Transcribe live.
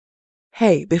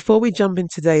Hey, before we jump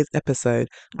into today's episode,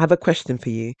 I have a question for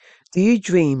you. Do you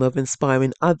dream of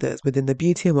inspiring others within the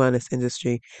beauty and wellness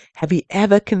industry? Have you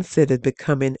ever considered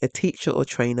becoming a teacher or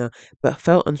trainer but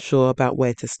felt unsure about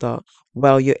where to start?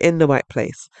 Well, you're in the right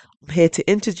place. I'm here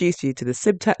to introduce you to the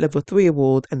CIBTAC Level 3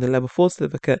 Award and the Level 4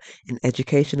 Certificate in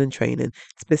Education and Training,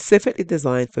 specifically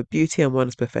designed for beauty and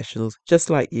wellness professionals just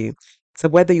like you. So,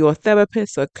 whether you're a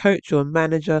therapist, a coach, or a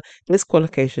manager, this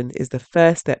qualification is the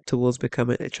first step towards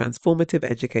becoming a transformative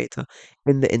educator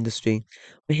in the industry.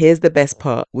 But here's the best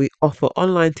part: we offer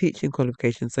online teaching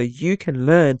qualifications so you can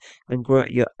learn and grow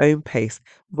at your own pace,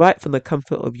 right from the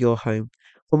comfort of your home.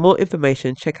 For more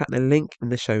information, check out the link in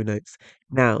the show notes.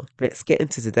 Now, let's get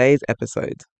into today's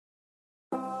episode.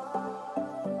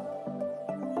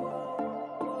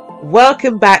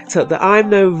 Welcome back to the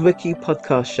I'm No Rookie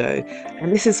podcast show.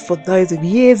 And this is for those with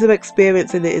years of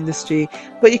experience in the industry,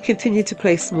 but you continue to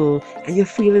play small and you're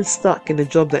feeling stuck in a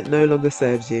job that no longer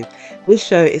serves you. This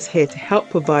show is here to help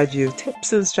provide you with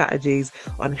tips and strategies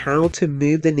on how to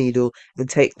move the needle and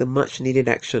take the much needed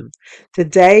action.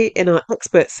 Today, in our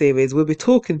expert series, we'll be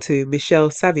talking to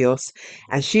Michelle Savioz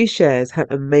as she shares her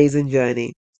amazing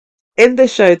journey. In the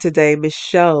show today,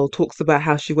 Michelle talks about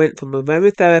how she went from a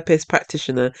aromatherapist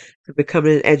practitioner to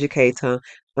becoming an educator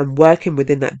and working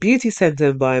within that beauty center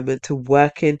environment to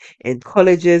working in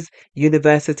colleges,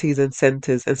 universities, and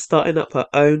centers and starting up her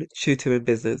own tutoring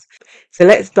business. So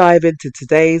let's dive into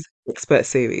today's expert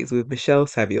series with Michelle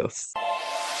Savios.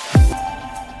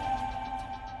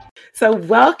 So,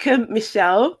 welcome,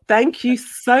 Michelle. Thank you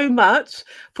so much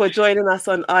for joining us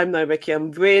on I'm No Ricky.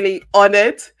 I'm really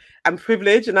honored and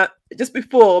privileged. And just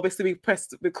before, obviously, we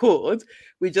pressed record,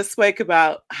 we just spoke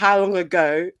about how long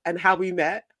ago and how we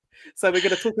met. So, we're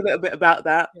going to talk a little bit about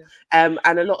that and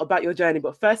a lot about your journey.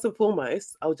 But first and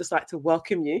foremost, I would just like to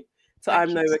welcome you to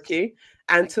I'm No Ricky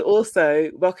and to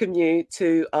also welcome you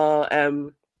to our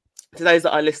to those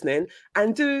that are listening,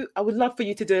 and I would love for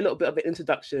you to do a little bit of an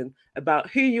introduction about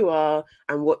who you are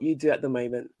and what you do at the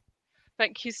moment.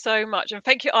 Thank you so much. And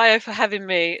thank you, Io, for having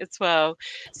me as well.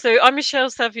 So I'm Michelle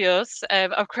Savioz.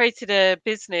 I've created a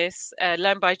business,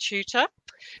 Learn by Tutor.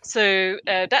 So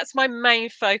that's my main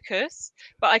focus.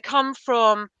 But I come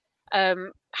from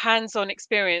hands-on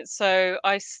experience. So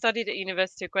I studied at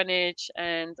University of Greenwich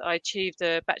and I achieved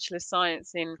a Bachelor of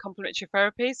Science in Complementary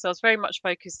Therapy. So I was very much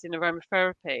focused in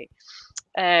aromatherapy.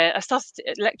 I started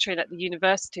lecturing at the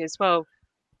university as well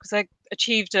because I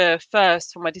achieved a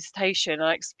first for my dissertation.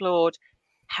 I explored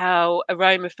how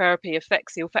aromatherapy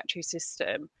affects the olfactory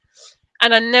system.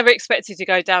 And I never expected to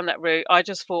go down that route. I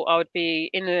just thought I would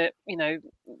be in a,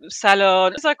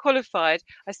 salon. As I qualified,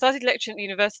 I started lecturing at the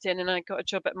university and then I got a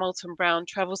job at Molton Brown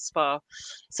Travel Spa.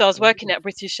 So I was working at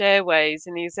British Airways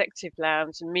in the executive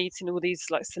lounge and meeting all these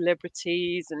like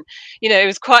celebrities and, it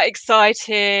was quite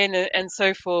exciting and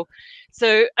so forth.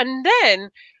 So, and then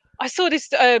I saw this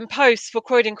post for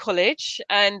Croydon College,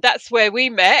 and that's where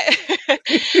we met.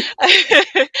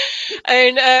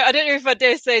 And I don't know if I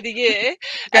dare say the year.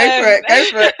 Go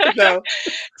for it. No.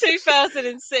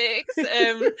 2006. So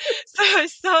I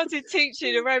started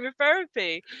teaching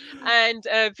aromatherapy and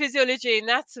physiology,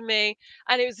 anatomy,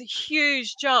 and it was a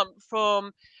huge jump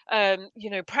from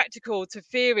practical to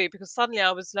theory because suddenly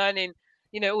I was learning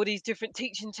all these different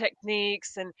teaching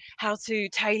techniques and how to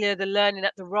tailor the learning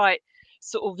at the right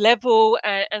sort of level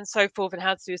and so forth, and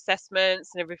how to do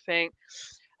assessments and everything.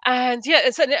 And yeah,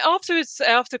 so then afterwards,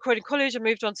 after Croydon College, I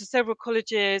moved on to several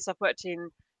colleges. I've worked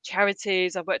in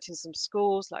charities, I've worked in some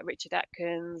schools like Richard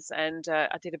Atkins, and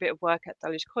I did a bit of work at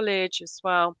Dulwich College as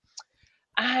well.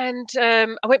 And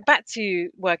I went back to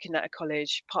working at a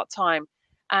college part time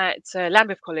at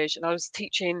Lambeth College, and I was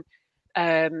teaching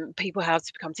people how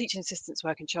to become teaching assistants,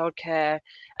 work in childcare,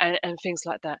 and things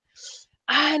like that.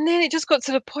 And then it just got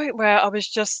to the point where I was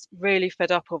just really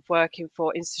fed up of working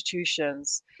for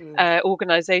institutions,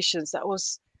 organizations that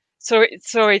was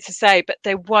sorry to say, but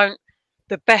they weren't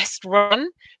the best run.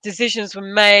 Decisions were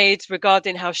made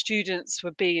regarding how students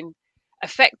were being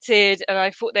affected, and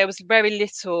I thought there was very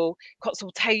little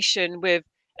consultation with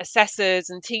assessors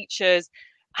and teachers,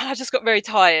 and I just got very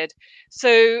tired.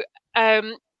 So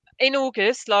in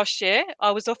August last year,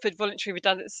 I was offered voluntary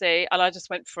redundancy, and I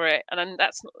just went for it. And then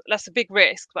that's a big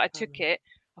risk, but I took it.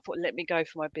 I thought, let me go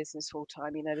for my business full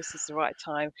time. This is the right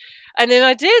time, and then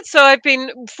I did. So I've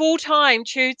been full time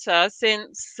tutor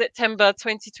since September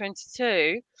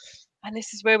 2022, and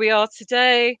this is where we are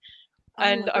today. Oh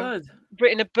and my I've God.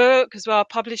 written a book as well. I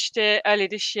published it earlier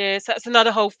this year, so that's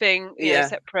another whole thing, Yeah.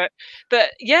 separate.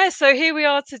 But yeah, so here we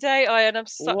are today, and I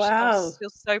Wow. feel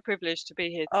so privileged to be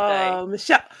here today. Oh,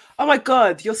 Michelle. Oh my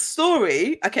God, your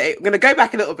story. Okay, I'm going to go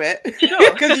back a little bit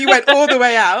Sure. because you went all the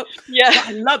way out. Yeah. But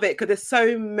I love it because there's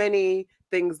so many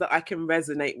things that I can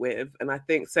resonate with. And I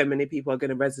think so many people are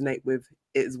going to resonate with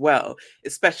it as well,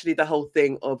 especially the whole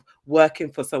thing of working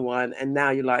for someone. And now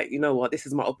you're like, you know what, this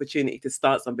is my opportunity to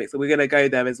start something. So we're going to go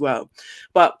there as well.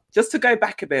 But just to go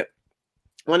back a bit,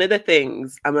 one of the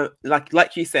things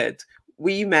like you said,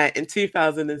 we met in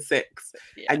 2006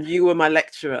 Yeah. and you were my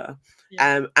lecturer.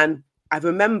 Yeah. And I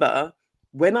remember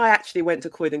when I actually went to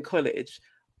Croydon College,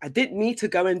 I didn't need to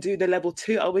go and do the level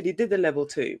 2. I already did the level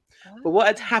 2. But what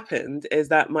had Oh, happened is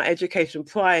that my education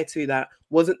prior to that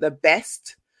wasn't the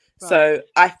best. right. So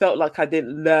I felt like I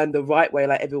didn't learn the right way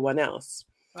like everyone else.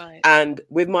 Right. And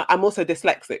I'm also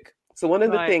dyslexic. So one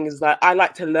of the Right. things that I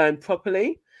like to learn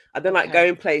properly. I don't like Okay.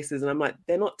 going places and I'm like,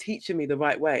 they're not teaching me the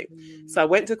right way. So I Mm.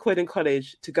 went to Croydon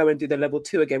College to go and do the level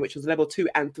 2 again, which was level 2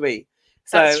 and 3.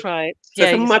 So That's right. so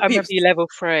Yeah, some of my I remember peeps, you level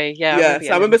 3. Yeah, I yeah. remember you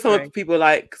So I at level remember some of 3. the people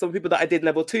like some people that I did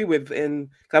level 2 with in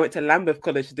 'cause I went to Lambeth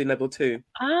College to do level 2.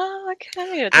 Ah, okay. I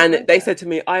didn't And know they that. said to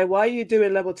me, why are you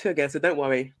doing level 2 again? So don't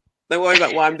worry. Don't worry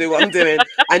about why I'm doing what I'm doing.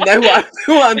 I know what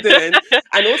I'm doing.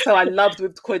 And also I loved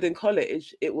with Croydon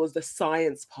College, it was the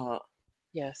science part.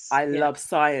 Yes. I Yeah. love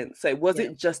science. So it Yeah.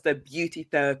 wasn't just a beauty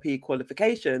therapy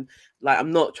qualification. Like,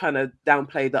 I'm not trying to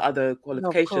downplay the other No, of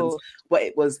qualifications, course. but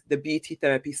it was the beauty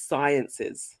therapy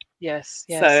sciences. Yes.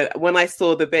 Yes. So when I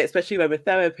saw the bit, especially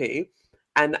aromatherapy,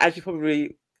 and as you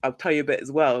probably, I'll tell you a bit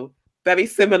as well, very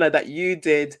similar that you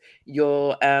did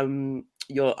your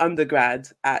undergrad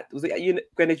at, was it at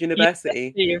Greenwich Yeah.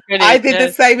 University? You're I finished. did the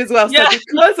Yes. same as well. So Yeah.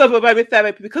 because of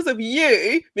aromatherapy, because of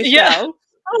you, Yeah. Michelle,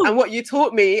 Oh. and what you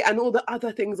taught me and all the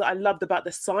other things that I loved about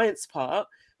the science part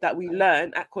that we Right.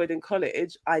 learned at Croydon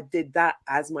College, I did that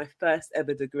as my first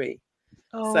ever degree.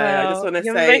 Oh So I just wow. want to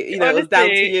You're making, say, it was down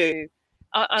to honestly. you.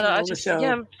 And I Oh, just, yeah,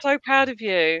 Michelle. I'm so proud of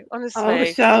you. Oh, Honestly.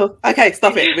 Michelle. Okay,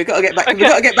 stop it. We've got to get back. We've Okay.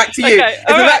 got to get back to you. Okay. All It's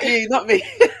about right. you, not me.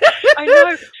 I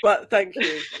know. But thank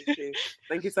you. Thank you.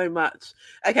 Thank you so much.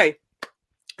 Okay.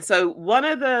 So one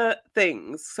of the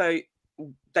things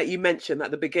that you mentioned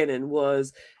at the beginning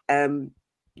was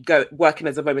go working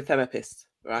as a aromatherapist,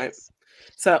 right? Yes.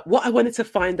 So what I wanted to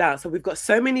find out, so we've got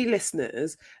so many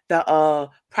listeners that are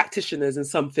practitioners in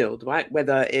some field, right?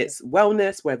 Whether Yeah. it's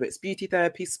wellness, whether it's beauty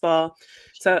therapy, spa.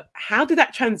 So Sure. how did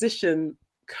that transition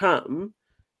come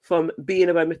from being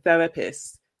a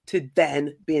aromatherapist to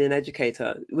then being an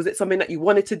educator? Was it something that you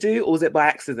wanted to do or was it by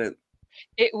accident?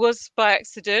 It was by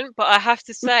accident, but I have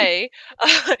to say,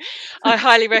 I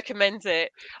highly recommend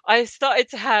it. I started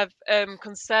to have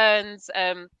concerns.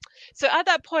 So at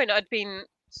that point, I'd been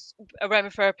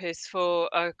aromatherapist for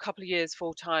a couple of years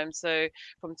full time. So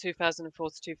from 2004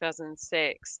 to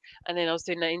 2006, and then I was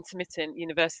doing an intermittent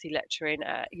university lecturing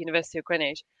at University of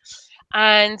Greenwich.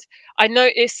 And I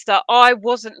noticed that I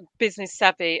wasn't business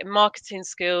savvy and marketing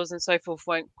skills and so forth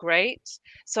weren't great.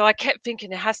 So I kept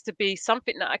thinking it has to be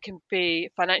something that I can be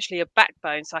financially a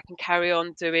backbone so I can carry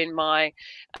on doing my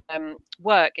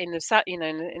work in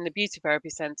in the beauty therapy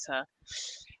center.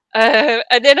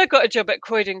 And then I got a job at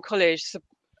Croydon College. So,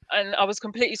 and I was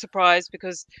completely surprised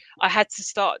because I had to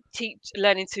start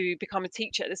learning to become a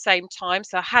teacher at the same time.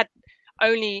 So I had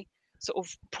only sort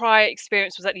of prior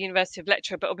experience was at the University of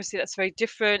Lecture, but obviously that's very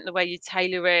different, the way you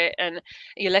tailor it and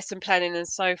your lesson planning and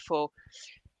so forth.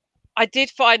 I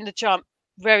did find the jump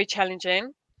very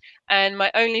challenging, and my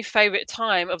only favorite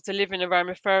time of delivering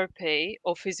aromatherapy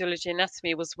or physiology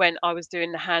anatomy was when I was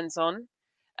doing the hands-on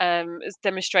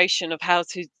demonstration of how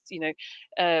to,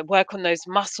 work on those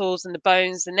muscles and the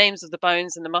bones, the names of the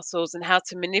bones and the muscles, and how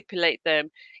to manipulate them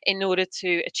in order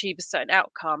to achieve a certain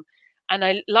outcome. And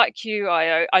I, like you,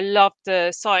 I love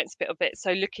the science bit of it.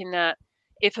 So looking at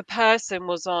if a person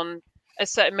was on a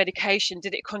certain medication,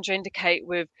 did it contraindicate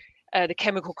with the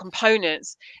chemical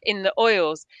components in the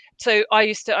oils? So I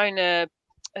used to own a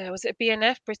was it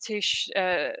BNF British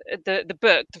the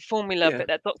book, the formula Yeah. bit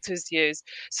that doctors use.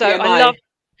 So I love BMI.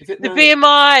 Is it the no?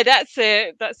 BMI. That's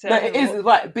it. That's it. No, I it don't know is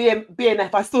what. right. BNF.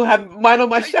 I still have mine on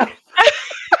my shelf.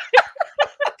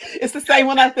 It's the same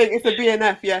one, I think. It's a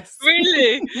BNF, yes.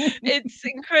 Really, it's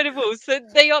incredible. So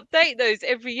they update those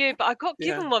every year. But I got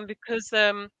Yeah. given one because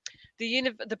the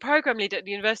program leader at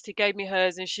the university gave me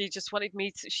hers, and she just wanted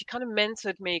me to. She kind of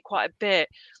mentored me quite a bit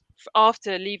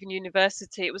after leaving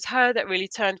university. It was her that really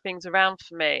turned things around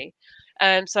for me.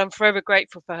 So I'm forever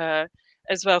grateful for her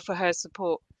as well for her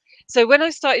support. So when I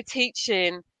started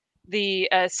teaching the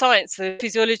science, the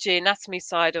physiology, anatomy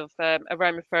side of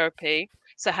aromatherapy,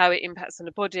 so how it impacts on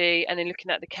the body, and then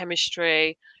looking at the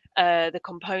chemistry, the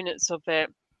components of it.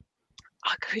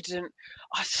 I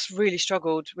just really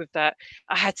struggled with that.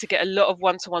 I had to get a lot of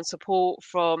one-to-one support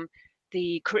from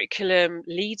the curriculum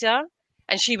leader,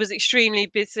 and she was extremely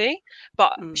busy,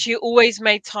 but she always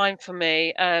made time for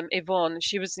me. Yvonne,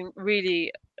 she was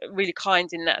really, really kind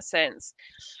in that sense.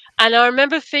 And I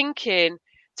remember thinking,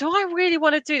 do I really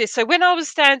want to do this? So when I was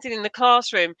standing in the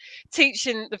classroom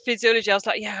teaching the physiology, I was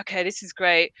like, yeah, okay, this is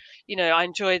great. I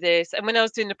enjoy this. And when I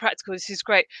was doing the practical, this is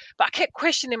great. But I kept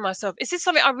questioning myself, is this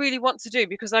something I really want to do?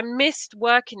 Because I missed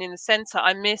working in the centre.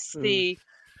 I missed I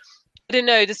don't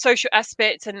know, the social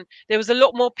aspect. And there was a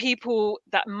lot more people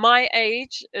that my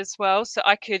age as well. So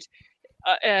I could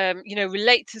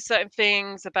relate to certain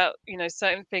things about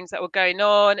certain things that were going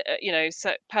on,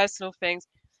 personal things.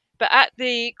 But at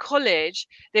the college,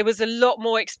 there was a lot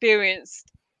more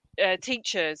experienced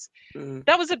teachers.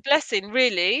 That was a blessing,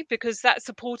 really, because that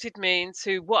supported me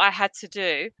into what I had to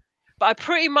do. But I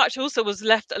pretty much also was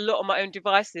left a lot on my own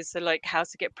devices, so like how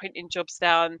to get printing jobs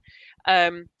down.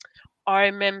 I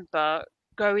remember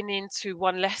going into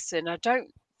one lesson. I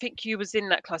don't think you was in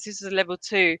that class. This was a level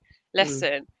 2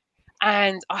 lesson,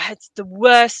 and I had the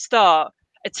worst start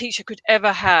a teacher could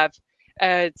ever have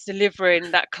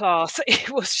delivering that class. It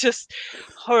was just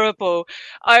horrible.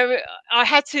 I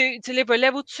had to deliver a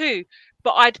level 2,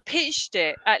 but I'd pitched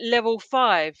it at level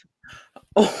 5.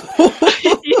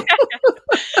 Yeah,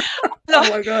 Oh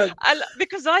my God.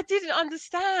 because I didn't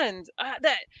understand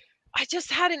that. I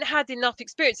just hadn't had enough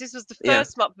experience. This was the Yeah.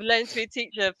 first month of learning to be a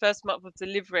teacher, first month of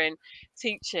delivering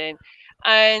teaching.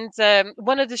 And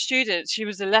one of the students, she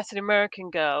was a Latin American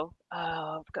girl.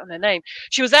 Oh, I've forgotten her name.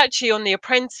 She was actually on The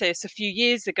Apprentice a few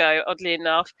years ago, oddly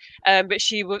enough. But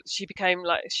she became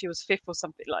like, she was 5th or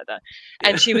something like that.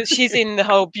 And she's in the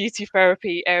whole beauty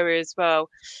therapy area as well.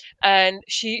 And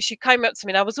she came up to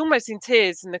me, and I was almost in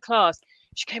tears in the class.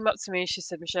 She came up to me and she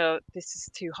said, Michelle, this is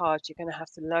too hard. You're going to have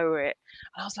to lower it.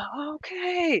 And I was like, oh,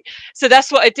 okay. So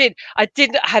that's what I did. I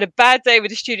had a bad day with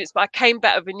the students, but I came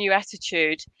back with a new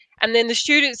attitude. And then the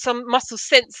students must have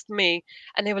sensed me,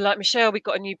 and they were like, Michelle, we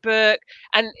got a new book.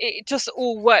 And it just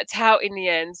all worked out in the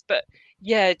end. But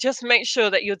yeah, just make sure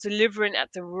that you're delivering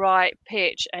at the right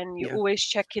pitch, and you're always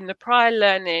checking the prior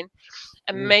learning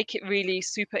and make it really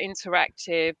super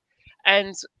interactive.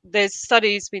 And there's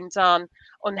studies been done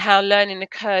on how learning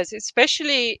occurs,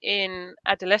 especially in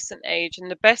adolescent age, and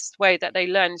the best way that they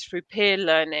learn is through peer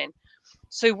learning.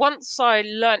 So once I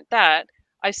learnt that,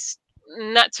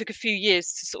 and that took a few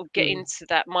years to sort of get into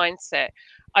that mindset.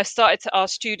 I started to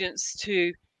ask students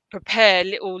to prepare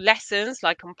little lessons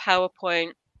like on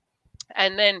PowerPoint,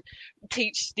 and then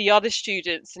teach the other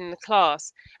students in the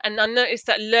class. And I noticed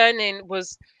that learning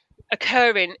was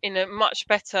occurring in a much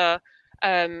better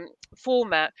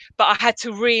format, but I had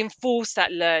to reinforce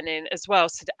that learning as well,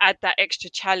 so to add that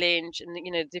extra challenge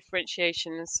and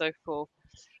differentiation and so forth.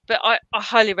 But I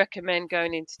highly recommend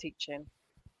going into teaching.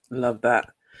 Love that.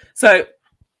 So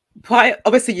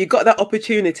obviously you got that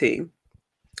opportunity,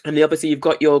 and obviously you've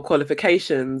got your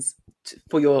qualifications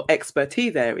for your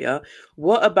expertise area.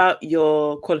 What about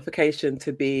your qualification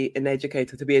to be an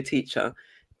educator, to be a teacher?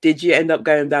 Did you end up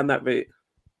going down that route?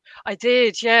 I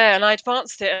did, yeah, and I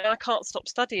advanced it, and I can't stop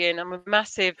studying. I'm a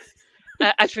massive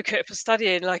advocate for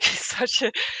studying. Like,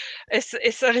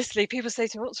 it's honestly, people say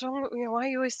to me, what's wrong with you? Why are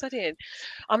you always studying?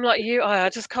 I'm like you, I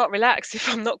just can't relax if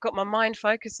I'm not got my mind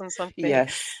focused on something.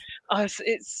 Yes.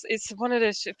 It's one of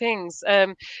those things.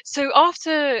 So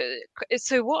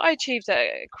what I achieved at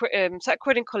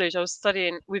Croydon College, I was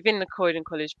studying within the Croydon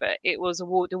College, but it was the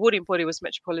awarding body was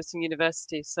Metropolitan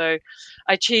University. So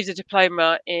I achieved a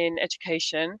diploma in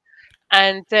education,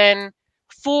 and then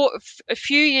for a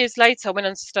few years later, I went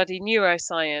on to study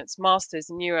neuroscience, masters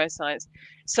in neuroscience.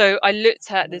 So I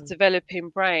looked at the developing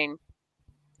brain,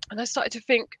 and I started to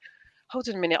think, hold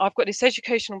on a minute, I've got this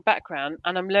educational background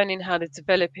and I'm learning how the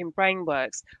developing brain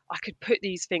works. I could put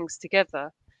these things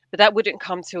together, but that wouldn't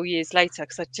come till years later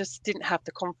because I just didn't have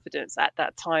the confidence at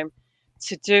that time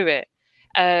to do it.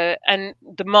 And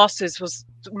the masters was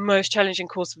the most challenging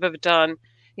course I've ever done,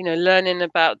 learning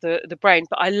about the brain.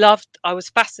 But I was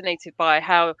fascinated by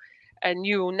how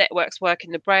neural networks work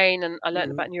in the brain, and I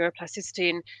learned about neuroplasticity.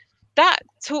 And that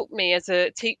taught me as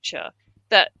a teacher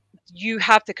that you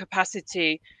have the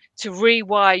capacity to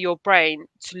rewire your brain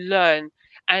to learn.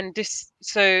 And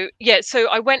so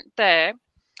I went there,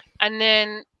 and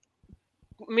then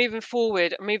moving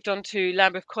forward, I moved on to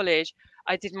Lambeth College.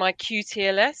 I did my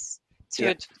QTLS.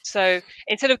 So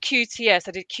instead of QTS,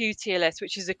 I did QTLS,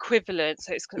 which is equivalent.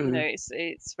 So it's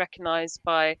it's recognised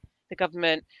by the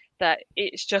government, that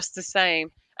it's just the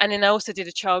same. And then I also did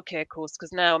a childcare course,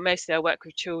 because now mostly I work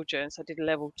with children. So I did a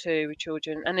level 2 with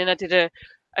children, and then I did a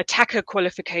TACA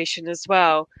qualification as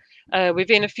well.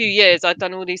 Within a few years, I'd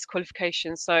done all these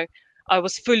qualifications, so I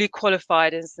was fully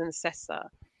qualified as an assessor,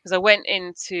 because I went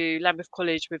into Lambeth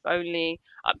College with only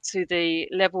up to the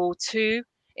level 2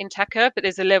 in TACA, but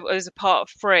there's a part of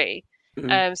 3.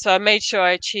 So I made sure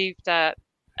I achieved that,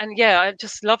 and yeah, I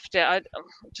just loved it. I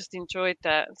just enjoyed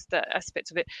that aspect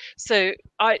of it. So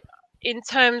in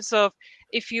terms of,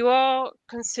 if you are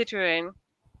considering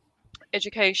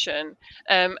education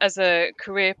as a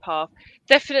career path,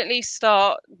 definitely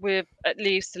start with at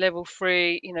least level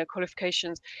 3,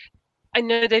 qualifications. I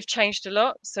know they've changed a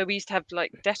lot. So we used to have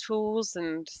like DETLs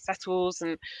and SETLs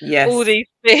and all Yes. these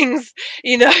things,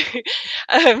 and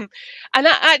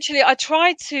actually I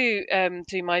tried to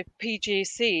do my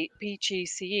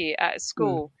PGCE at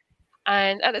school.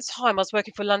 And at the time I was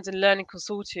working for London Learning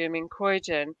Consortium in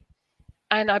Croydon,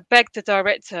 and I begged the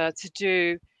director to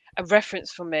do a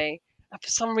reference for me. And for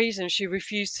some reason, she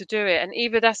refused to do it. And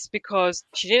either that's because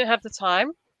she didn't have the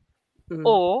time,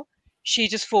 or she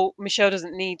just thought Michelle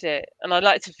doesn't need it. And I'd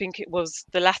like to think it was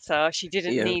the latter. She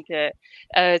didn't need it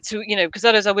because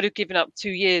otherwise I would have given up 2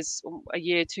 years,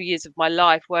 2 years of my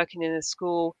life working in a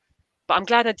school. But I'm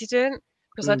glad I didn't,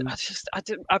 because I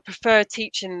prefer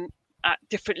teaching at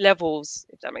different levels,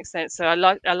 if that makes sense. So I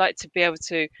like to be able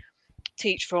to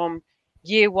teach from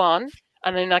year 1,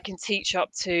 and then I can teach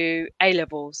up to A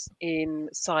levels in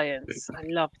science. I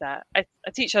love that. I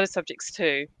teach other subjects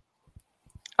too.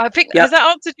 I think, has that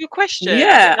answered your question?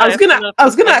 Yeah, I was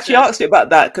gonna actually ask you about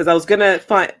that, because I was gonna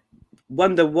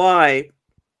wonder why.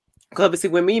 Because obviously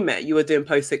when we met, you were doing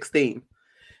post 16.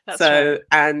 Right.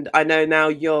 And I know now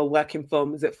you're working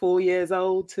from, is it 4 years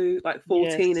old to like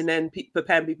 14, yes, and then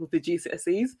preparing people for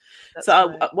GCSEs. That's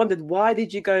right. I wondered, why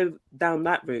did you go down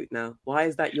that route now? Why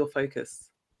is that your focus?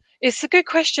 It's a good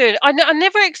question. I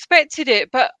never expected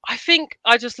it, but I think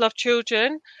I just love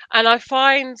children, and I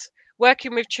find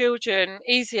working with children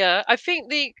easier. I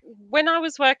think when I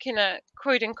was working at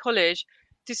Croydon College,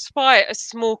 despite a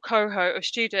small cohort of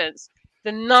students,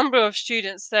 the number of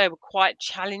students there were quite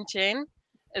challenging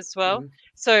as well.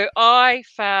 So I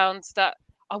found that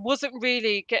I wasn't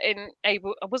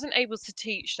able to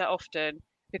teach that often,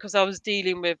 because I was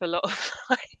dealing with a lot of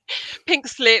pink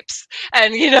slips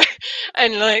and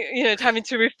having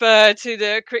to refer to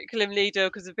the curriculum leader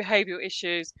because of behavioural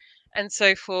issues and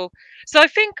so forth. So I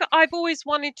think I've always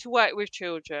wanted to work with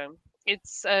children.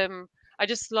 It's I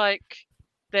just like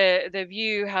their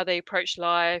view, how they approach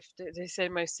life. They say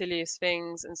the most silliest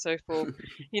things and so forth.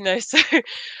 So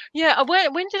yeah.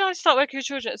 When did I start working with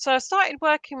children? So I started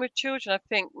working with children, I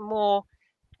think, more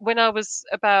when I was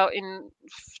about in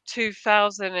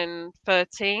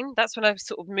 2013. That's when I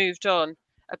sort of moved on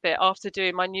a bit after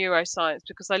doing my neuroscience,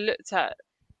 because I looked at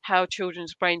how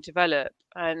children's brain develop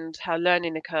and how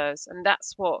learning occurs, and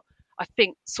that's what I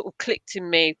think sort of clicked in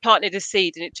me, planted a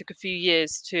seed, and it took a few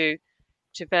years to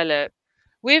develop.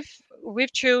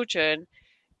 With children,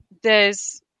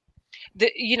 there's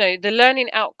the learning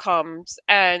outcomes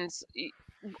and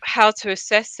how to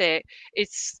assess it.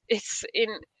 It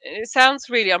sounds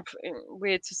really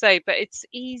weird to say, but it's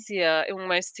easier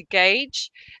almost to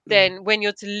gauge than when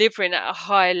you're delivering at a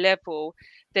higher level.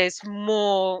 There's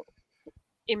more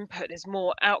input, there's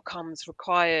more outcomes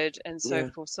required and so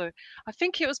forth. So I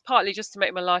think it was partly just to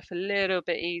make my life a little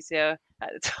bit easier at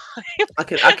the time.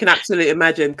 I can absolutely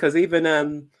imagine, because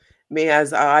even me,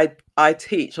 as I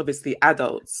teach obviously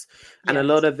adults, and a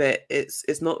lot of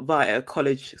it's not via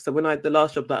college. So when the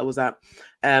last job that I was at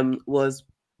was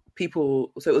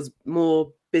people, so it was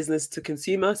more business to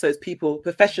consumer, so it's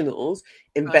professionals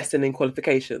investing in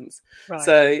qualifications. Right.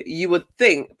 So you would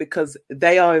think, because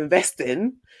they are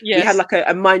investing, we had like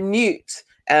a minute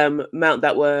amount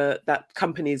that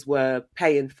companies were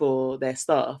paying for their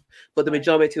staff, but the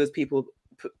majority was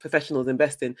professionals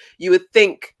investing. You would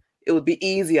think it would be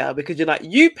easier, because you're like,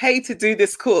 you pay to do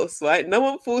this course, right? No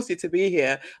one forced you to be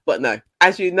here. But no,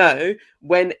 as you know,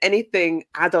 when anything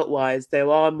adult wise, there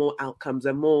are more outcomes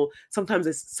and more, sometimes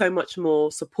there's so much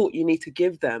more support you need to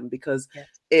give them, because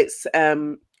it's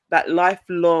that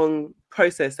lifelong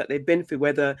process that they've been through,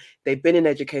 whether they've been in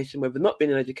education, whether not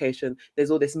been in education. There's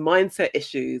all this mindset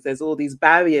issues, there's all these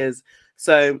barriers.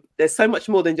 So there's so much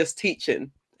more than just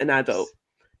teaching an adult.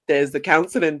 There's the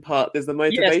counseling part, there's the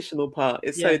motivational part.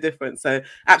 It's so different. So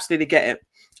absolutely get it.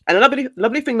 And a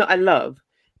lovely thing that I love,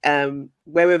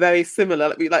 where we're very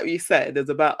similar, like you said, is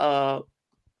about our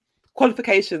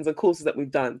qualifications and courses that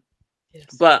we've done.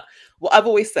 But what I've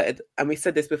always said, and we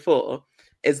said this before,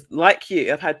 is like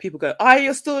you. I've had people go, "Oh,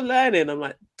 you're still learning." I'm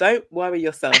like, "Don't worry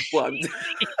yourself. What I'm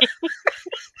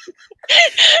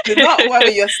do not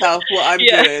worry yourself. What I'm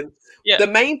Yeah, doing." yeah, The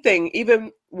main thing,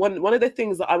 even one of the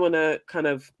things that I want to kind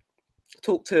of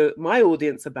talk to my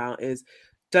audience about is,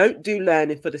 don't do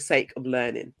learning for the sake of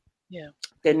learning. yeah.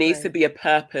 There I needs agree. to be a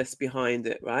purpose behind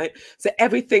it, right? So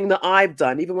everything that I've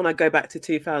done, even when I go back to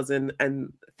 2000,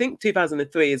 and I think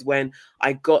 2003 is when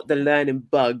I got the learning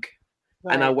bug,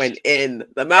 and I Right. went in.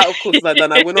 The amount of courses I've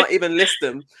done, I will not even list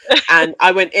them. And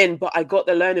I went in, but I got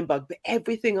the learning bug. But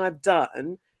everything I've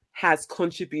done has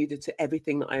contributed to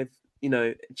everything that I've,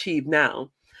 achieved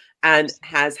now, and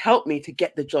has helped me to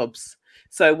get the jobs.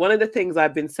 So one of the things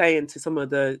I've been saying to some of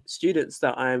the students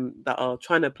that are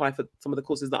trying to apply for some of the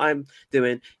courses that I'm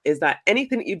doing is that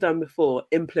anything that you've done before,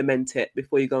 implement it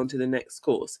before you go on to the next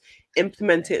course.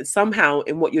 Implement Okay. it somehow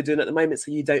in what you're doing at the moment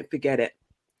so you don't forget it.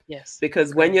 Yes.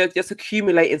 Because when Agree. you're just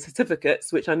accumulating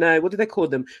certificates, which I know, what do they call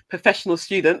them? Professional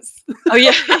students, Oh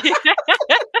yeah.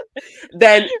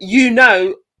 then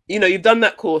you've done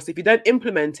that course. If you don't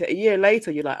implement it a year later,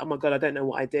 you're like, oh my God, I don't know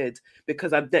what I did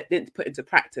because I didn't put into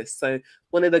practice. So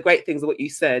one of the great things of what you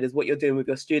said is what you're doing with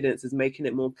your students is making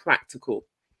it more practical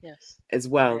Yes. as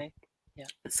well. Okay. Yeah.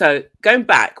 So going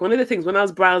back, one of the things when I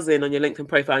was browsing on your LinkedIn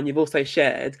profile, and you've also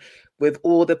shared with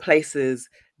all the places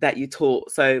that you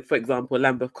taught. So for example,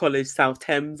 Lambeth College, South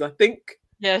Thames, I think.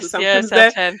 Yes. South Yeah. Thames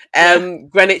there, Southampton. Yeah.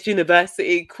 Greenwich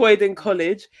University, Croydon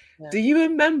College. Yeah. Do you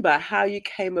remember how you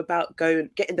came about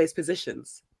getting those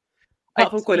positions? I,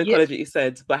 Apart from Croydon yeah. College, that you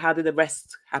said, but how did the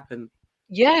rest happen?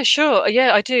 Yeah, sure.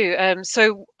 Yeah, I do.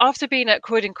 So after being at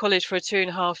Croydon College for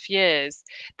 2.5 years,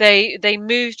 they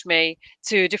moved me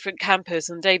to a different campus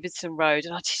on Davidson Road,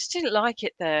 and I just didn't like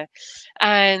it there.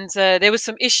 And there were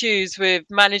some issues with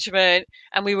management,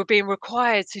 and we were being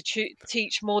required to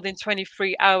teach more than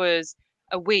 23 hours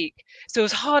a week. So there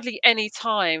was hardly any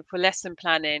time for lesson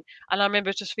planning. And I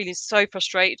remember just feeling so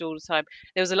frustrated all the time.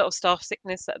 There was a lot of staff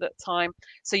sickness at that time,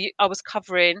 so I was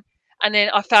covering, and then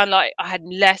I found like I had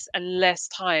less and less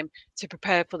time to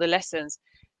prepare for the lessons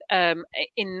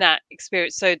in that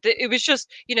experience. So it was just,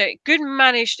 good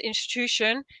managed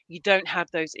institution. You don't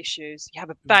have those issues. You have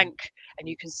a Mm, bank, and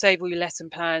you can save all your lesson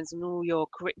plans and all your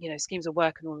schemes of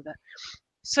work and all of that.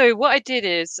 So what I did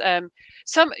is,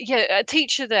 a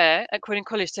teacher there at Croydon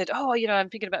College said, "Oh, I'm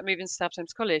thinking about moving to South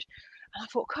Thames College," and I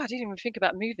thought, God, I didn't even think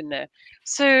about moving there.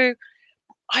 So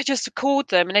I just called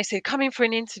them and they said, "Come in for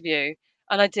an interview."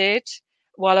 And I did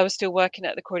while I was still working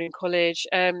at the Croydon College.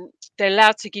 They're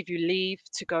allowed to give you leave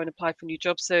to go and apply for new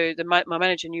jobs. So my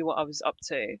manager knew what I was up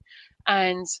to.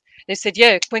 And they said,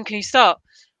 "Yeah, when can you start?"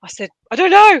 I said, "I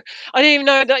don't know." I didn't even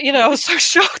know that, I was so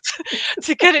shocked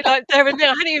to get it like there and then.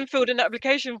 I hadn't even filled an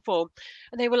application form.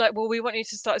 And they were like, "Well, we want you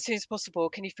to start as soon as possible.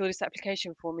 Can you fill this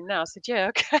application form in now?" I said, "Yeah,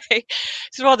 okay."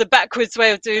 It's a rather backwards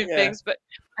way of doing yeah. things, but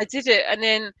I did it. And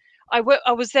then I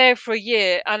was there for a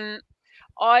year, and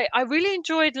I really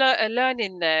enjoyed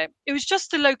learning there. It was just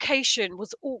the location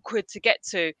was awkward to get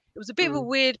to. It was a bit of a Mm,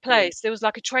 weird place. There was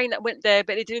like a train that went there,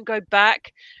 but it didn't go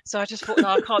back. So I just thought, no,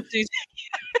 I can't do that.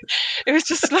 It was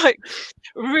just like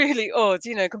really odd,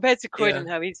 compared to yeah. Croydon,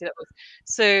 how easy that was.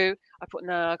 So I thought,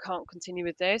 no, I can't continue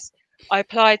with this. I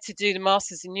applied to do the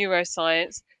masters in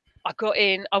neuroscience. I got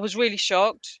in. I was really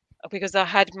shocked because I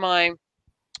had my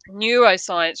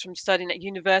neuroscience from studying at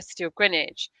University of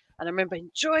Greenwich. And I remember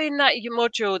enjoying that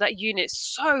module, that unit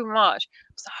so much.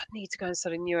 I was like, I need to go and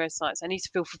study neuroscience. I need to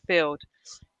feel fulfilled.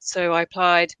 So I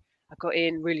applied. I got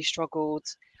in. Really struggled.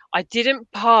 I didn't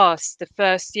pass the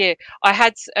first year. I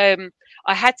had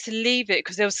I had to leave it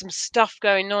because there was some stuff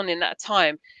going on in that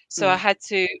time. So I Mm, had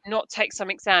to not take some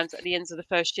exams at the end of the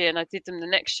first year, and I did them the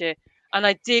next year. And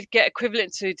I did get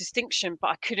equivalent to distinction,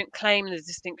 but I couldn't claim the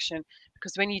distinction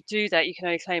because when you do that, you can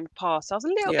only claim a pass. So I was a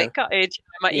little yeah. bit gutted.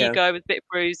 My Yeah. ego was a bit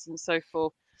bruised and so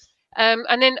forth.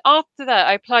 And then after that,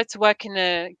 I applied to work in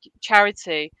a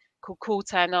charity called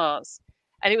Coulton Arts,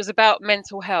 and it was about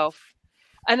mental health.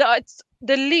 And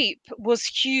the leap was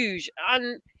huge,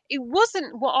 and it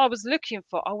wasn't what I was looking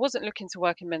for. I wasn't looking to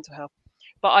work in mental health,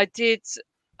 but I did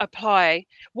apply.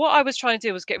 What I was trying to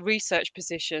do was get research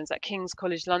positions at King's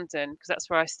College London because that's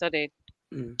where I studied.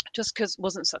 Mm, Just because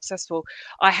wasn't successful,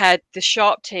 I had the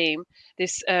Sharp team,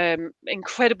 this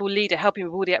incredible leader helping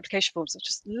with all the application forms.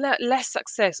 Just less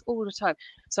success all the time.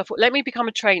 So I thought, let me become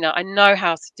a trainer. I know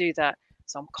how to do that,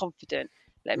 so I'm confident.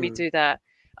 Let me mm, do that.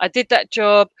 I did that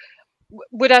job.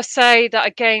 Would I say that I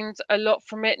gained a lot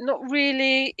from it? Not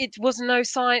really. It was no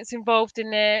science involved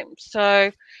in it, so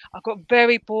I got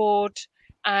very bored.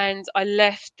 And I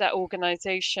left that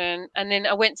organisation, and then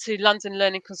I went to London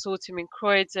Learning Consortium in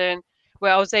Croydon,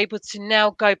 where I was able to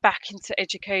now go back into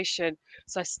education.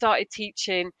 So I started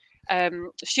teaching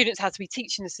students how to be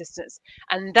teaching assistants,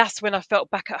 and that's when I felt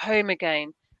back at home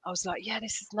again. I was like, yeah,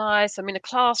 this is nice. I'm in a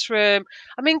classroom.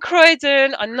 I'm in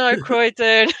Croydon. I know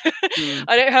Croydon. Mm,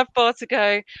 I don't have far to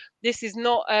go. This is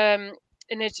not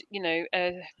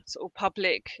sort of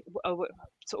public,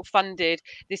 sort of funded.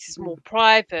 This is more mm,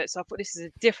 private. So I thought this is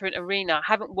a different arena. I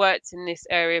haven't worked in this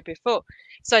area before.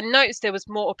 So I noticed there was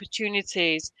more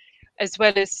opportunities, as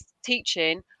well as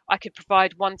teaching. I could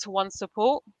provide one-to-one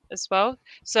support as well.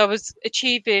 So I was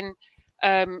achieving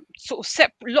sort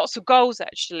of lots of goals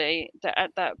actually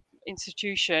at that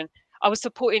institution. I was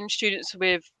supporting students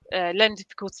with learning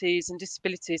difficulties and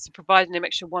disabilities and providing them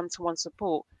extra one-to-one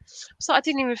support. So I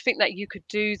didn't even think that you could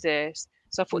do this.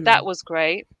 So I thought that mm. was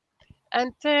great.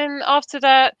 And then after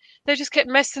that, they just kept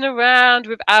messing around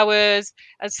with hours.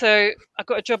 And so I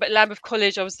got a job at Lambeth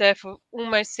College. I was there for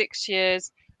almost 6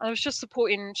 years. I was just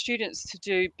supporting students to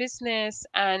do business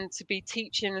and to be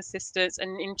teaching assistants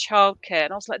and in childcare.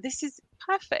 And I was like, this is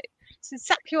perfect. It's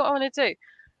exactly what I want to do.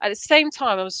 At the same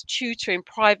time, I was tutoring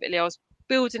privately. I was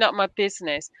building up my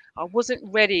business. I wasn't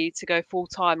ready to go full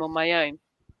time on my own.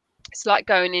 It's like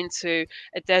going into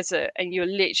a desert and you're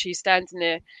literally standing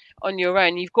there on your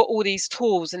own. You've got all these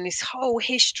tools and this whole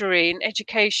history and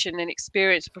education and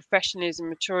experience, professionalism,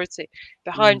 maturity Mm.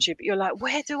 behind you. But you're like,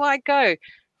 where do I go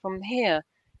from here?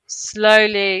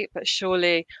 Slowly but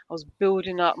surely, I was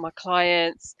building up my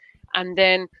clients. And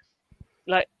then,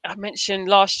 like I mentioned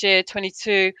last year,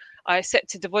 22, I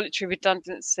accepted the voluntary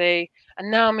redundancy, and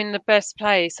now I'm in the best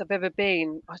place I've ever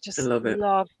been. I I just love it.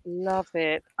 love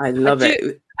it. I I love do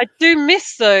it. I do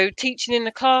miss though teaching in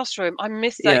the classroom. I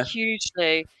miss that Yeah,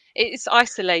 hugely. It's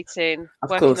isolating of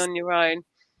working course. on your own.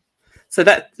 So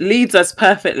that leads us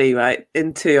perfectly, right,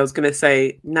 into, I was going to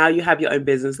say, now you have your own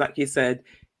business, like you said,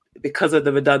 because of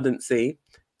the redundancy,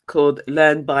 called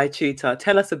Learn by Tutor.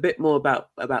 Tell us a bit more about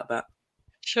that.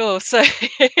 Sure. So,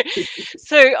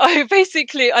 so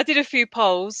I did a few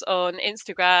polls on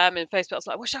Instagram and Facebook. I was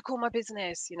like, "What should I call my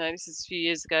business?" You know, this is a few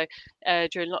years ago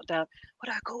during lockdown. What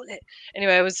do I call it?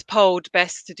 Anyway, I was polled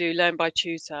best to do Learn by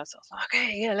Tutor. So I was like,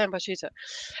 "Okay, yeah, Learn by Tutor."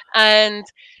 And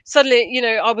suddenly,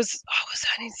 I was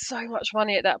earning so much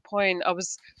money at that point. I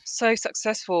was so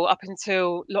successful up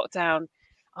until lockdown.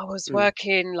 I was Mm,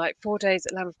 working like 4 days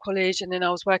at Lambeth College, and then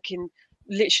I was working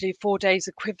literally 4 days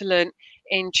equivalent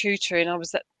in tutoring. I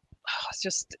was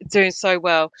just doing so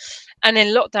well. And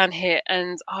then lockdown hit,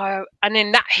 and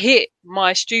then that hit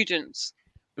my students'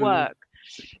 mm, work.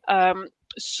 Um,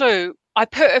 so I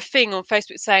put a thing on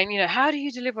Facebook saying, how do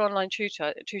you deliver online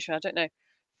tutoring? I don't know.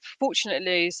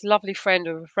 Fortunately, this lovely friend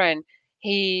of a friend,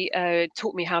 he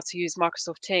taught me how to use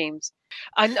Microsoft Teams.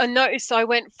 I noticed I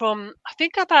went from, I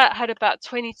think I had about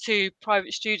 22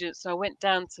 private students, and I went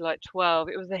down to like 12.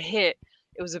 It was a hit.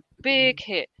 It was a big mm,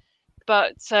 hit.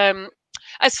 But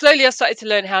as slowly I started to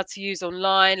learn how to use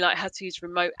online, like how to use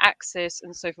remote access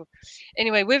and so forth.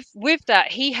 Anyway, with that,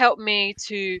 he helped me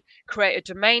to create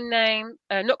a domain name,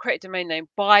 not create a domain name,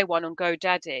 buy one on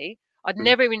GoDaddy. I'd mm,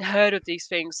 never even heard of these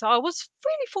things, so I was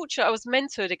really fortunate. I was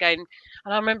mentored again,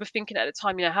 and I remember thinking at the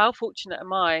time, how fortunate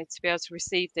am I to be able to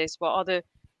receive this, while other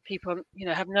people,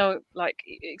 have no like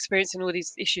experience in all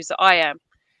these issues that I am.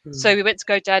 So mm. we went to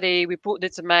GoDaddy, we bought the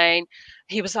domain.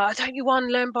 He was like, don't you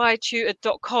want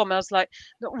learnbytutor.com? I was like,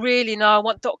 not really, no, I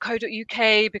want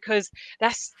 .co.uk because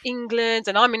that's England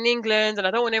and I'm in England and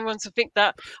I don't want everyone to think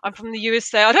that I'm from the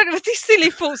USA. I don't know, these silly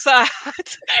thoughts that I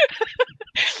had.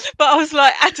 But I was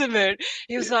like adamant.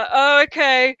 He was like, oh,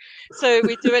 okay. So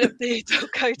we developed the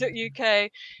 .co.uk.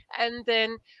 And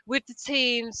then with the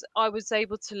teams, I was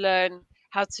able to learn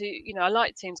how to, I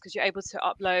like teams because you're able to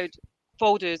upload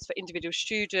folders for individual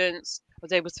students. I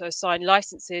was able to assign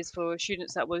licenses for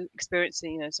students that were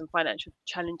experiencing, some financial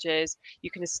challenges.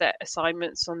 You can set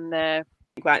assignments on there.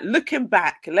 Right, looking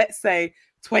back, let's say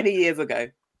 20 years ago,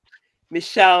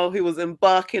 Michelle, who was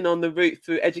embarking on the route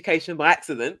through education by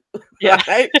accident, Yeah.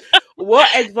 right? What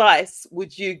advice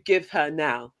would you give her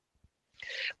now?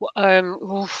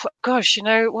 Well, gosh,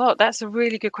 that's a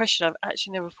really good question. I've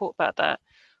actually never thought about that.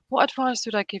 What advice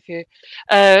would I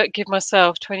give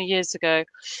myself 20 years ago?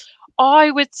 I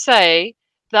would say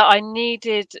that I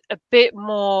needed a bit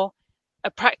more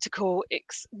a practical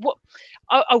what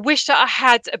I wish that I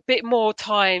had a bit more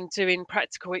time doing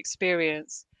practical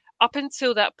experience. Up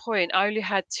until that point, I only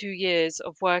had 2 years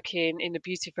of working in the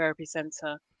beauty therapy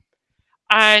centre.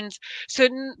 And so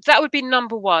that would be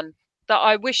number one, that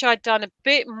I wish I'd done a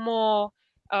bit more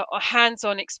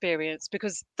hands-on experience,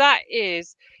 because that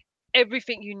is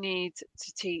everything you need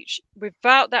to teach.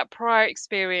 Without that prior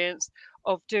experience,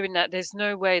 doing that, there's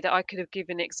no way that I could have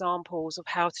given examples of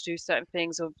how to do certain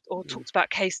things, or talked about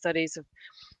case studies of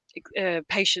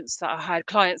patients that I had,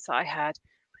 clients that I had.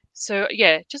 So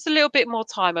yeah, just a little bit more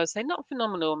time. I would say not a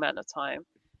phenomenal amount of time.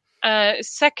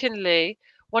 Secondly,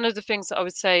 one of the things that I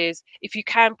would say is if you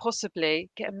can possibly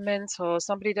get a mentor,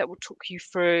 somebody that will talk you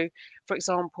through, for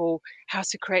example, how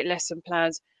to create lesson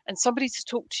plans, and somebody to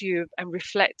talk to you and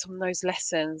reflect on those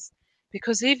lessons.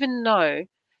 Because even though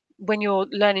when you're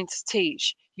learning to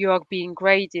teach, you are being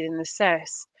graded and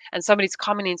assessed, and somebody's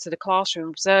coming into the classroom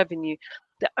observing you,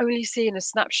 they're only seeing a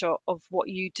snapshot of what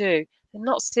you do. They're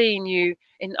not seeing you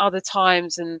in other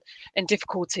times and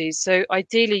difficulties. So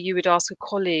ideally, you would ask a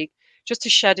colleague just to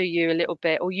shadow you a little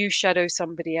bit, or you shadow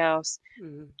somebody else.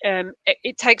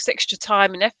 It takes extra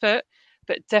time and effort,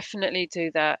 but definitely do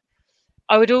that.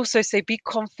 I would also say be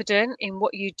confident in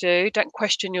what you do. Don't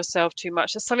question yourself too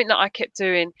much. That's something that I kept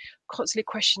doing, constantly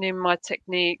questioning my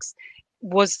techniques.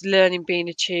 Was learning being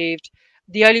achieved?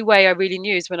 The only way I really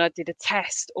knew is when I did a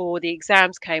test or the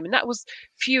exams came, and that was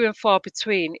few and far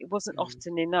between. It wasn't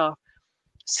often enough.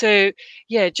 So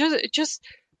yeah, just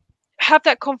have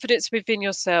that confidence within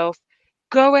yourself.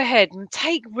 Go ahead and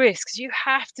take risks. You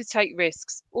have to take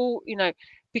risks. Or,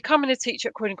 becoming a teacher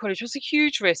at Croydon College was a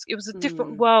huge risk. It was a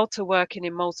different world to working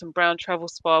in Molton Brown Travel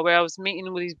Spa, where I was meeting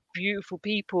all these beautiful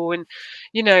people and,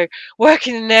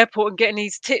 working in an airport and getting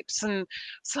these tips. And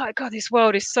it's like, God, this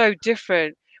world is so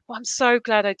different. But I'm so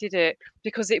glad I did it,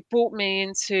 because it brought me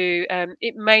into,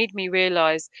 it made me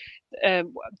realize that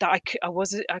I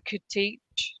could teach.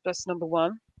 That's number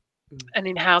one. And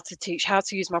in how to teach, how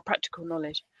to use my practical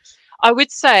knowledge. I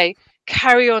would say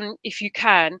carry on if you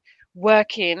can,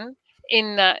 working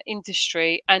in that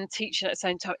industry and teaching at the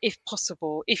same time, if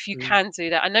possible, if you can do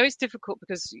that. I know it's difficult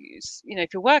because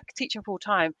if you work teaching full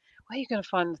time, where are you going to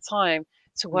find the time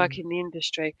to work in the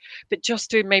industry? But just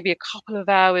doing maybe a couple of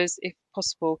hours, if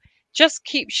possible, just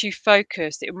keeps you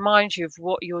focused. It reminds you of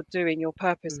what you're doing, your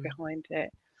purpose behind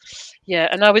it. Yeah,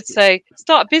 and I would say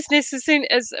start a business as soon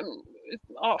as.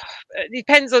 It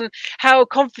depends on how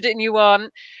confident you are,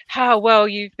 and how well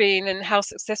you've been, and how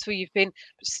successful you've been.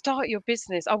 But start your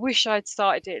business. I wish I'd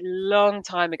started it a long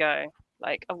time ago.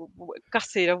 Like, I'm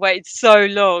gutted. I waited so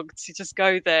long to just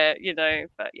go there,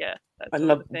 But yeah, I that's all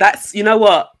love the thing. that's you know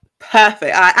what?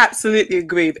 Perfect. I absolutely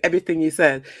agree with everything you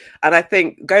said. And I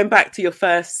think going back to your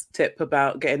first tip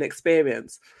about getting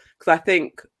experience, because I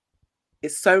think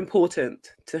it's so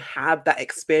important to have that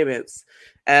experience.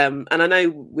 And I know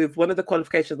with one of the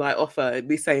qualifications I offer,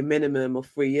 we say minimum of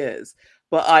 3 years,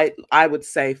 but I would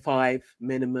say 5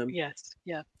 minimum. Yes,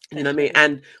 yeah, You know what I mean?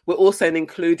 definitely. And we're also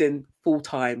including full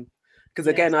time. Because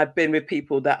again, Yes, I've been with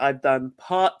people that I've done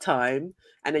part time,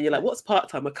 and then you're like, yeah, what's part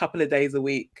time? A couple of days a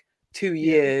week, two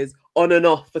yeah, years, on and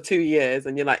off for 2 years.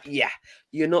 And you're like, yeah,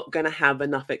 you're not going to have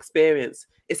enough experience.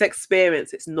 It's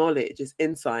experience, it's knowledge, it's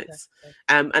insights.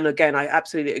 definitely. And again, I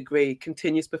absolutely agree.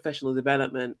 Continuous professional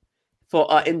development for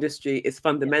our Yeah, industry is yeah,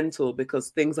 fundamental,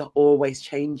 because things are always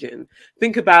changing.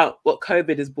 Think about what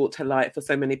COVID has brought to light for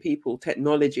so many people,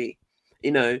 technology,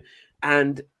 you know,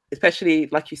 and especially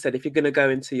like you said, if you're going to go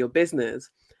into your business,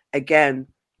 again,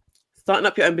 starting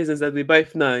up your own business, as we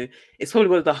both know, it's probably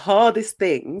one of the hardest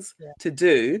things yeah, to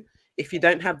do if you yeah,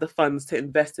 don't have the funds to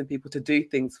invest in people to do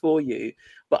things for you.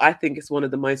 But I think it's one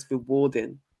of the most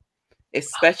rewarding,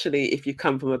 especially if you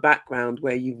come from a background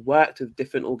where you've worked with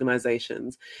different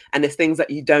organizations, and there's things that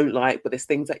you don't like, but there's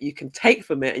things that you can take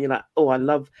from it, and you're like, oh, I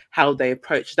love how they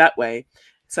approach that way.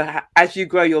 So as you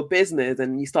grow your business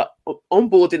and you start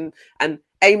onboarding, and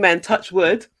amen, touch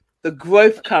wood, the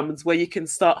growth comes where you can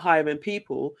start hiring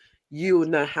people. You will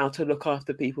know how to look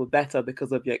after people better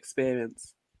because of your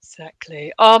experience.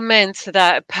 exactly. Amen to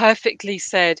that. Perfectly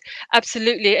said.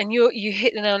 Absolutely. And you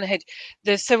hit the nail on the head.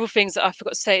 There's several things that I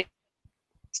forgot to say.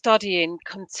 Studying,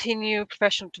 continue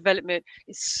professional development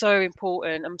is so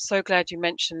important. I'm so glad you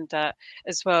mentioned that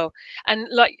as well. And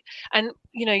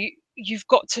you've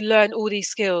got to learn all these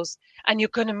skills, and you're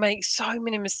going to make so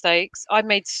many mistakes. I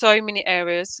made so many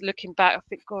errors. Looking back, I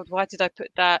think, God, why did I put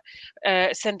that,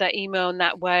 send that email in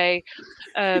that way?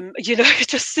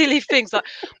 Just silly things like,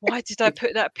 why did I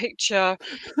put that picture?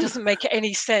 It doesn't make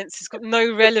any sense. It's got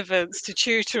no relevance to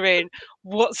tutoring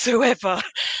whatsoever.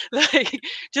 Like,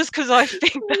 just because I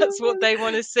think that's what they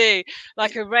want to see,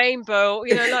 like a rainbow,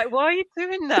 like, why are you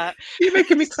doing that? You're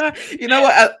making me cry. You know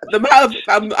what? The amount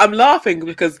of I'm laughing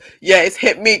because it's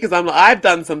hit me, because I'm like, I've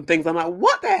done some things. I'm like,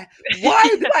 what the? Why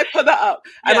did I put that up?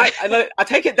 And Yeah, I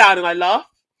take it down and I laugh.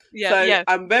 yeah, So yeah,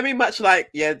 I'm very much like,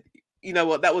 you know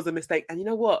what? That was a mistake. And you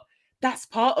know what? That's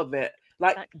part of it.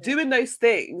 Like exactly. doing those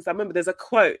things. I remember there's a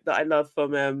quote that I love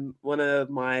from one of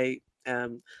my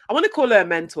I want to call her a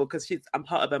mentor because I'm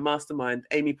part of her mastermind,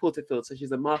 Amy Porterfield. So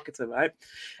she's a marketer, right?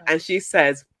 And she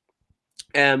says,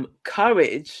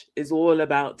 courage is all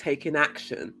about taking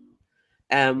action.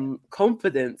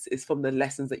 Confidence is from the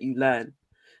lessons that you learn.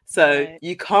 So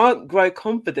you can't grow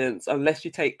confidence unless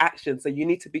you take action. So you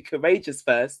need to be courageous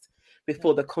first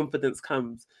before the confidence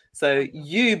comes. So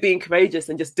you being courageous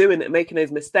and just doing it, making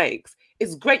those mistakes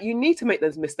is great. You need to make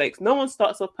those mistakes. No one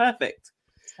starts off perfect.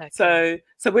 So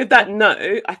with that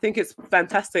note, I think it's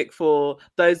fantastic for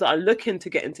those that are looking to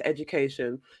get into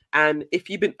education. And if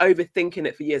you've been overthinking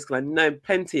it for years, because I know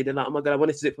plenty, they're like, oh my God, I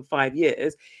wanted to do it for 5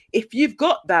 years. If you've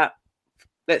got that,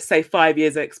 let's say 5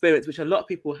 years of experience, which a lot of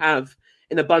people have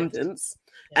in abundance,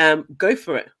 go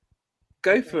for it.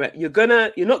 Go for it. You're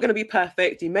not gonna be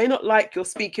perfect. You may not like your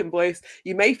speaking voice.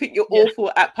 You may think you're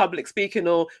awful at public speaking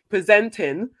or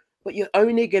presenting, but you're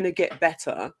only gonna get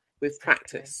better with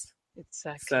practice.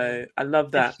 Exactly. So I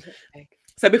love that. Definitely.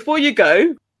 So before you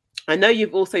go, I know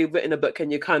you've also written a book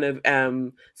and you kind of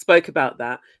spoke about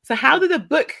that. So how did the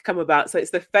book come about? So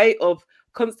it's The Fate of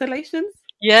Constellations?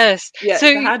 Yes. Yeah.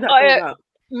 So how did that come about?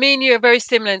 Me and you are very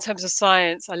similar in terms of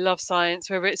science. I love science,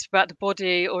 whether it's about the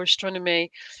body or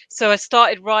astronomy. So I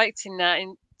started writing that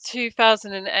in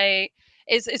 2008.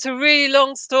 It's a really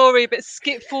long story, but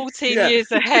skip 14 years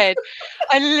ahead.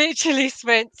 I literally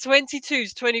spent 22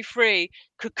 to 23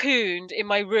 cocooned in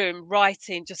my room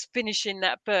writing, just finishing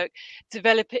that book,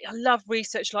 developing. I love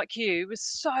research like you. It was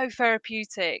so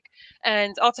therapeutic.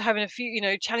 And after having a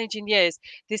few, challenging years,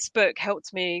 this book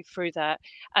helped me through that.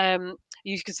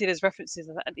 You can see there's references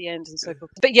at the end and so forth.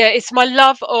 But yeah, it's my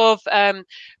love of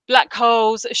black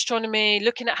holes, astronomy,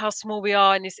 looking at how small we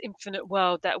are in this infinite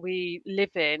world that we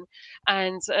live in,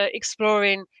 and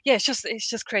exploring. Yeah, it's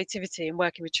just creativity and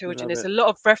working with children. There's a lot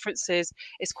of references.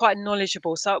 It's quite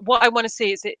knowledgeable. So what I want to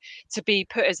see is it to be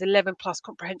put as 11 plus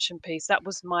comprehension piece. That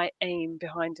was my aim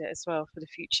behind it as well for the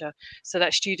future, so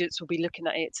that students will be looking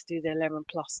at it to do their 11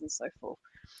 plus and so forth.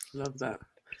 Love that.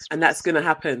 And that's going to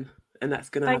happen. And that's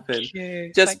going to happen.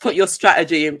 You. Just put your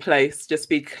strategy in place. Just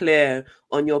be clear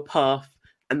on your path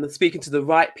and speaking to the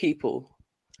right people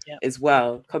as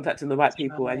well. Contacting the right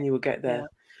people and you will get there.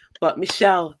 But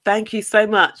Michelle, thank you so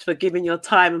much for giving your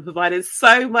time and providing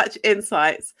so much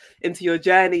insights into your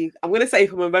journey. I'm going to say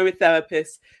from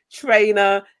aromatherapist,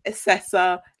 trainer,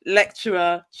 assessor,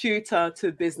 lecturer, tutor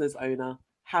to business owner.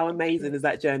 How amazing has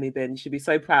that journey been? You should be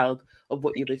so proud of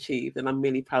what you've achieved. And I'm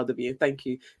really proud of you. Thank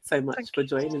you so much for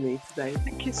joining me today.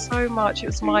 Thank you so much. It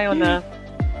was my honor.